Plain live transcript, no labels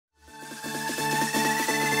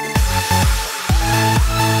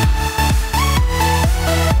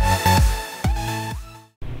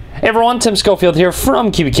everyone, Tim Schofield here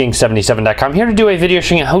from QBKing77.com, here to do a video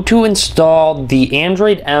showing you how to install the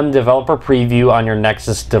Android M developer preview on your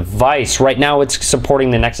Nexus device. Right now it's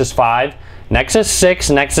supporting the Nexus 5, Nexus 6,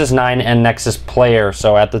 Nexus 9, and Nexus Player.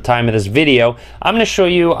 So at the time of this video, I'm going to show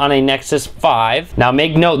you on a Nexus 5. Now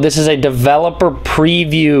make note, this is a developer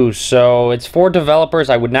preview, so it's for developers.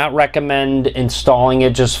 I would not recommend installing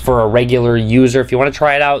it just for a regular user. If you want to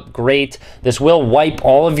try it out, great. This will wipe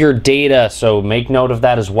all of your data, so make note of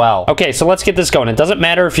that as well. Okay, so let's get this going. It doesn't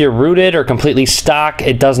matter if you're rooted or completely stock.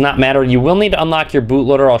 It does not matter. You will need to unlock your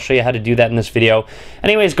bootloader. I'll show you how to do that in this video.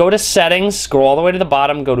 Anyways, go to Settings, scroll all the way to the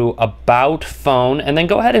bottom, go to About Phone, and then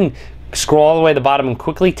go ahead and scroll all the way to the bottom and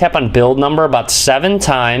quickly tap on build number about 7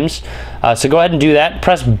 times. So go ahead and do that,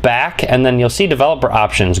 press back, and then you'll see developer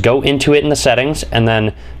options. Go into it in the settings and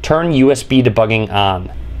then turn USB debugging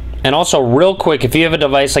on. And also real quick, if you have a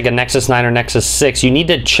device like a Nexus 9 or Nexus 6, you need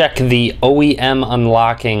to check the OEM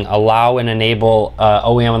unlocking, allow and enable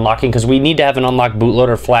OEM unlocking, because we need to have an unlocked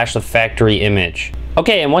bootloader flash the factory image.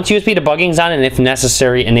 Okay, and once USB debugging is on, and if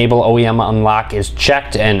necessary, enable OEM unlock is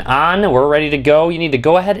checked and on, we're ready to go. You need to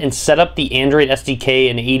go ahead and set up the Android SDK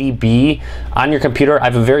and ADB on your computer. I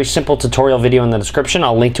have a very simple tutorial video in the description.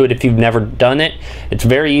 I'll link to it if you've never done it. It's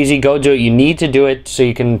very easy. Go do it. You need to do it so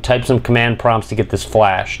you can type some command prompts to get this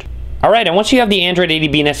flashed. Alright, and once you have the Android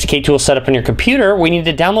ADB and SDK tool set up on your computer, we need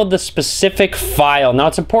to download the specific file. Now,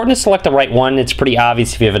 it's important to select the right one. It's pretty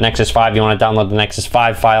obvious if you have a Nexus 5, you want to download the Nexus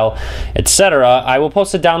 5 file, etc. I will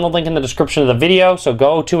post a download link in the description of the video, so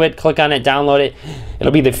go to it, click on it, download it.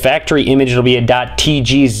 It'll be the factory image. It'll be a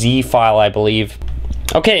 .tgz file, I believe.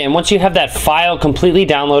 Okay, and once you have that file completely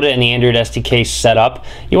downloaded and the Android SDK set up,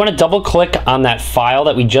 you want to double click on that file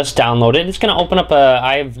that we just downloaded. It's going to open up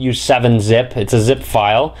I've used 7-zip. It's a zip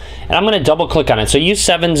file, and I'm going to double click on it. So use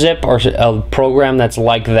 7-zip or a program that's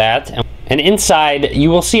like that. And inside, you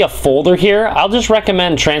will see a folder here. I'll just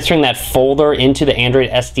recommend transferring that folder into the Android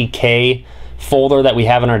SDK folder that we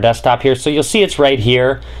have on our desktop here. So you'll see it's right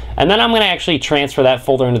here. And then I'm going to actually transfer that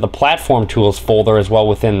folder into the platform tools folder as well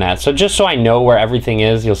within that. So just so I know where everything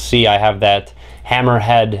is, you'll see I have that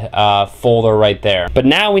Hammerhead folder right there. But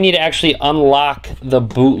now we need to actually unlock the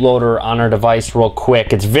bootloader on our device real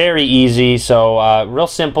quick. It's very easy, so real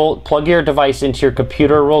simple. Plug your device into your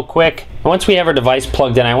computer real quick. And once we have our device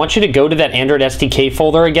plugged in, I want you to go to that Android SDK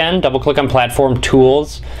folder again, double click on platform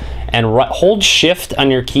tools, and hold shift on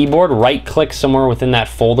your keyboard, right click somewhere within that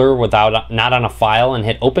folder not on a file, and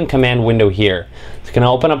hit open command window here. It's going to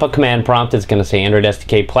open up a command prompt. It's going to say Android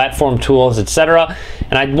SDK platform tools, etc.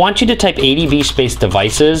 And I want you to type ADB space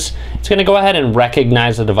devices. It's going to go ahead and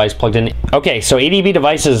recognize the device plugged in. Okay, so ADB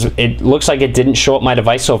devices, it looks like it didn't show up my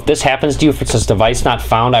device. So if this happens to you, if it says device not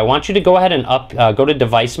found, I want you to go ahead and go to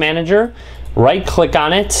device manager, right click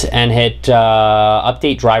on it and hit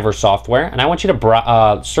update driver software, and I want you to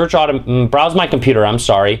browse my computer, I'm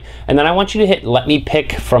sorry, and then I want you to hit let me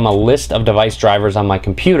pick from a list of device drivers on my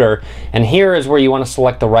computer, and here is where you want to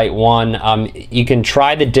select the right one. You can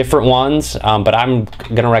try the different ones, but I'm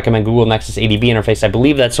going to recommend Google Nexus ADB interface. I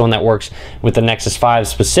believe that's the one that works with the Nexus 5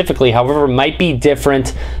 specifically. However, it might be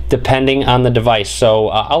different depending on the device, so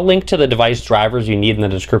I'll link to the device drivers you need in the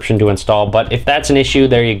description to install, but if that's an issue,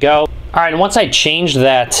 there you go. Alright, and once I changed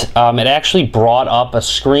that, it actually brought up a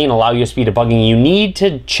screen, allow USB debugging. You need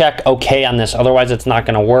to check OK on this, otherwise it's not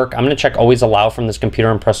going to work. I'm going to check always allow from this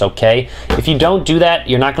computer and press OK. If you don't do that,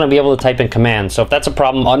 you're not going to be able to type in commands. So if that's a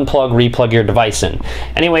problem, unplug, replug your device in.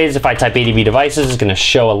 Anyways, if I type ADB devices, it's going to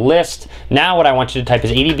show a list. Now what I want you to type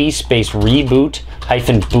is ADB space reboot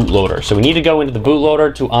hyphen bootloader. So we need to go into the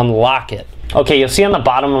bootloader to unlock it. Okay, you'll see on the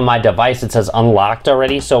bottom of my device it says unlocked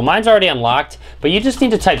already, so mine's already unlocked, but you just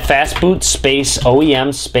need to type fastboot space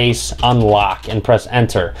OEM space unlock and press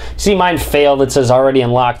enter. See, mine failed, it says already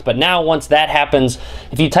unlocked, but now once that happens,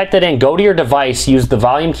 if you type that in, go to your device, use the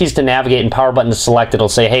volume keys to navigate and power button to select. It'll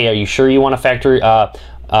say, hey, are you sure you want to factory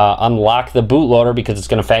unlock the bootloader, because it's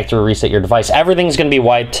going to factory reset your device. Everything's going to be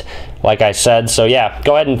wiped, like I said. So yeah,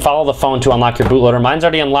 go ahead and follow the phone to unlock your bootloader. Mine's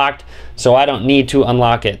already unlocked, so I don't need to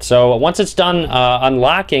unlock it. So once it's done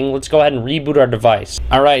unlocking, let's go ahead and reboot our device.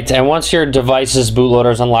 All right, and once your device's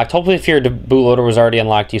bootloader is unlocked, hopefully if your bootloader was already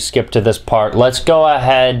unlocked, you skip to this part. Let's go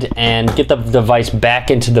ahead and get the device back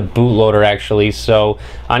into the bootloader actually. So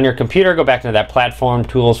on your computer, go back into that platform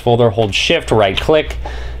tools folder, hold shift, right click,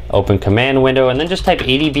 open command window, and then just type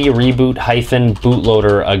ADB reboot hyphen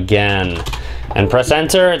bootloader again and press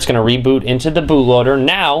enter. It's going to reboot into the bootloader.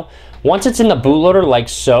 Now Once it's in the bootloader like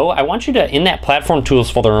so, I want you to, in that platform tools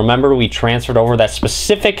folder, remember we transferred over that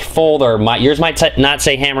specific folder. Yours might not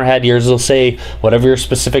say Hammerhead, yours will say whatever your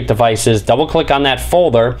specific device is. Double click on that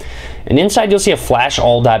folder, and inside you'll see a flash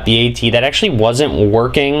all.bat. That actually wasn't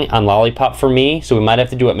working on Lollipop for me, so we might have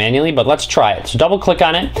to do it manually, but let's try it. So double click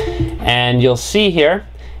on it, and you'll see here,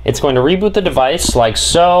 it's going to reboot the device like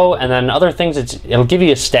so, and then other things, it'll give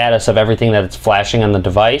you a status of everything that it's flashing on the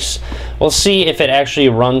device. We'll see if it actually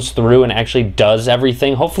runs through and actually does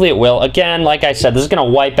everything. Hopefully it will. Again, like I said, this is going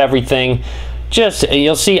to wipe everything.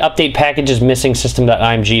 You'll see update packages missing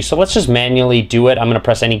system.img. So let's just manually do it. I'm going to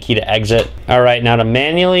press any key to exit. All right, now to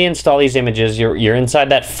manually install these images, you're inside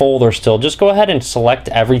that folder still. Just go ahead and select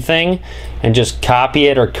everything and just copy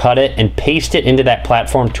it or cut it and paste it into that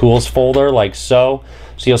platform tools folder like so.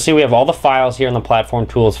 So you'll see we have all the files here in the platform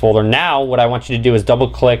tools folder. Now what I want you to do is double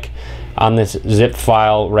click on this zip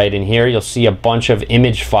file right in here. You'll see a bunch of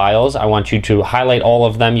image files. I want you to highlight all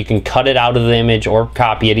of them. You can cut it out of the image or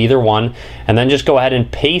copy it, either one, and then just go ahead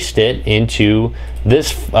and paste it into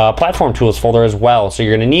this platform tools folder as well. So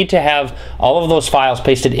you're going to need to have all of those files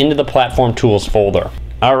pasted into the platform tools folder.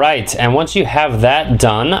 All right, and once you have that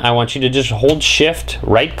done, I want you to just hold shift,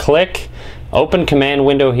 right click, open command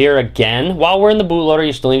window here again. While we're in the bootloader,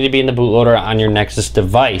 you still need to be in the bootloader on your Nexus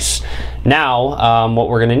device. Now, what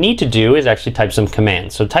we're going to need to do is actually type some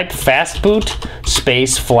commands. So type fastboot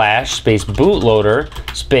space flash space bootloader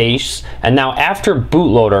space, and now after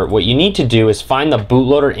bootloader, what you need to do is find the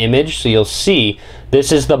bootloader image. So you'll see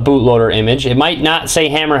this is the bootloader image. It might not say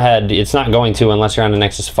Hammerhead. It's not going to unless you're on a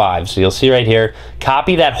Nexus 5. So you'll see right here,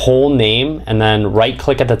 copy that whole name and then right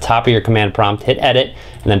click at the top of your command prompt, hit edit,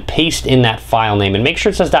 and then paste in that file name. And make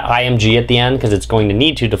sure it says .img at the end because it's going to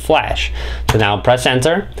need to flash. So now press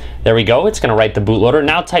enter. There we go. It's going to write the bootloader.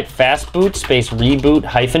 Now type fastboot space reboot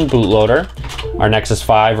hyphen bootloader. Our Nexus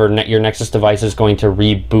 5 or your Nexus device is going to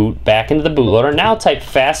reboot back into the bootloader. Now type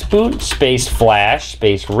fastboot space flash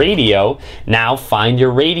space radio. Now find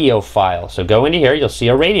your radio file. So go into here. You'll see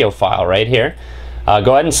a radio file right here.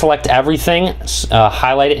 Go ahead and select everything,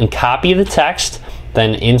 highlight it, and copy the text.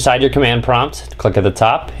 Then inside your command prompt, click at the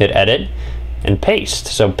top, hit edit, and paste.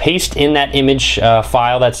 So paste in that image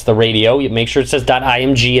file, that's the radio. You make sure it says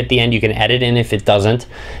 .img at the end. You can edit in if it doesn't,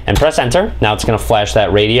 and press enter. Now it's going to flash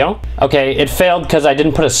that radio. Okay, it failed because I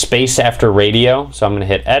didn't put a space after radio, so I'm going to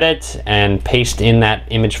hit edit and paste in that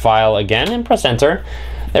image file again and press enter.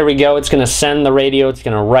 There we go. It's going to send the radio. It's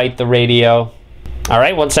going to write the radio. All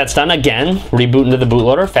right, once that's done, again, reboot into the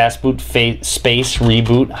bootloader, fastboot space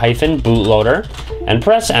reboot hyphen bootloader, and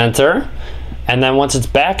press enter. And then once it's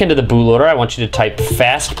back into the bootloader, I want you to type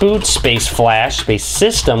fastboot space flash space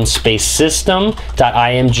system.img.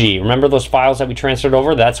 Remember those files that we transferred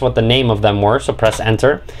over? That's what the name of them were, so press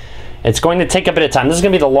enter. It's going to take a bit of time. This is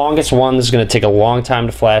going to be the longest one. This is going to take a long time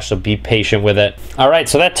to flash, so be patient with it. All right,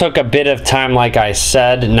 so that took a bit of time, like I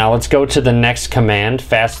said. Now let's go to the next command.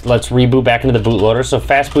 Let's reboot back into the bootloader. So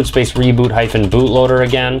fastboot space reboot hyphen bootloader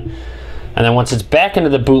again. And then once it's back into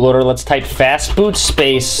the bootloader, let's type fastboot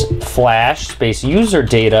space flash space user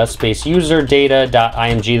data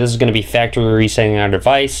 .img. This is going to be factory resetting our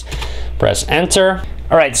device. Press enter.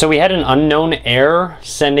 All right, so we had an unknown error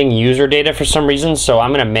sending user data for some reason, so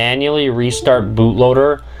I'm going to manually restart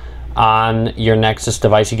bootloader on your Nexus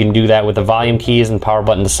device. You can do that with the volume keys and power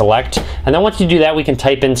button to select. And then once you do that, we can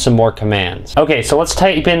type in some more commands. Okay, so let's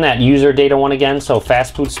type in that user data one again. So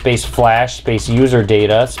fastboot space flash space user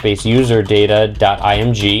data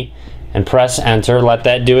 .img, and press enter. Let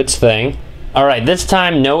that do its thing. All right, this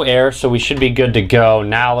time no error, so we should be good to go.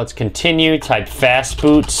 Now let's continue. Type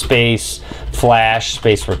fastboot space flash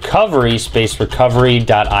space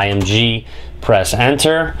recovery.img. Press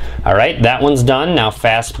enter. All right, that one's done. Now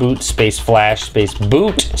fastboot space flash space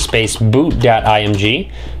boot.img.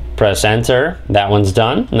 Press enter. That one's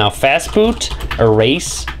done. Now fastboot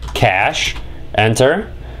erase cache.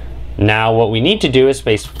 Enter. Now what we need to do is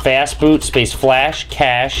space fastboot space flash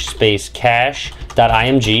cache space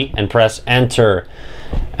cache.img and press enter.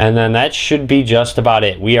 And then that should be just about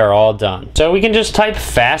it. We are all done. So we can just type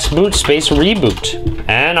fastboot space reboot,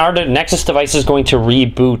 and our Nexus device is going to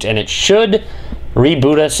reboot, and it should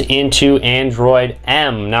reboot us into Android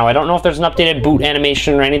M. Now I don't know if there's an updated boot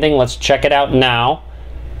animation or anything. Let's check it out now.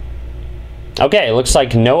 Okay, it looks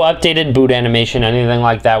like no updated boot animation, anything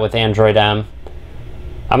like that with Android M.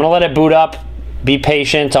 I'm gonna let it boot up. Be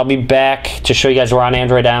patient. I'll be back to show you guys we're on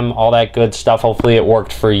Android M, all that good stuff. Hopefully it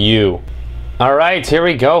worked for you. All right, here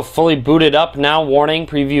we go. Fully booted up now. Warning,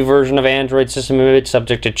 preview version of Android system image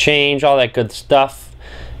subject to change, all that good stuff.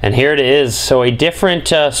 And here it is. So a different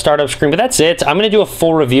startup screen, but that's it. I'm going to do a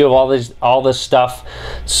full review of all this stuff.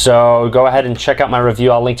 So go ahead and check out my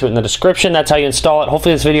review. I'll link to it in the description. That's how you install it.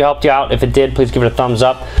 Hopefully this video helped you out. If it did, please give it a thumbs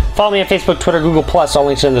up. Follow me on Facebook, Twitter, Google+. All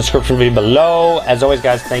links in the description video below. As always,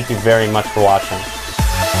 guys, thank you very much for watching.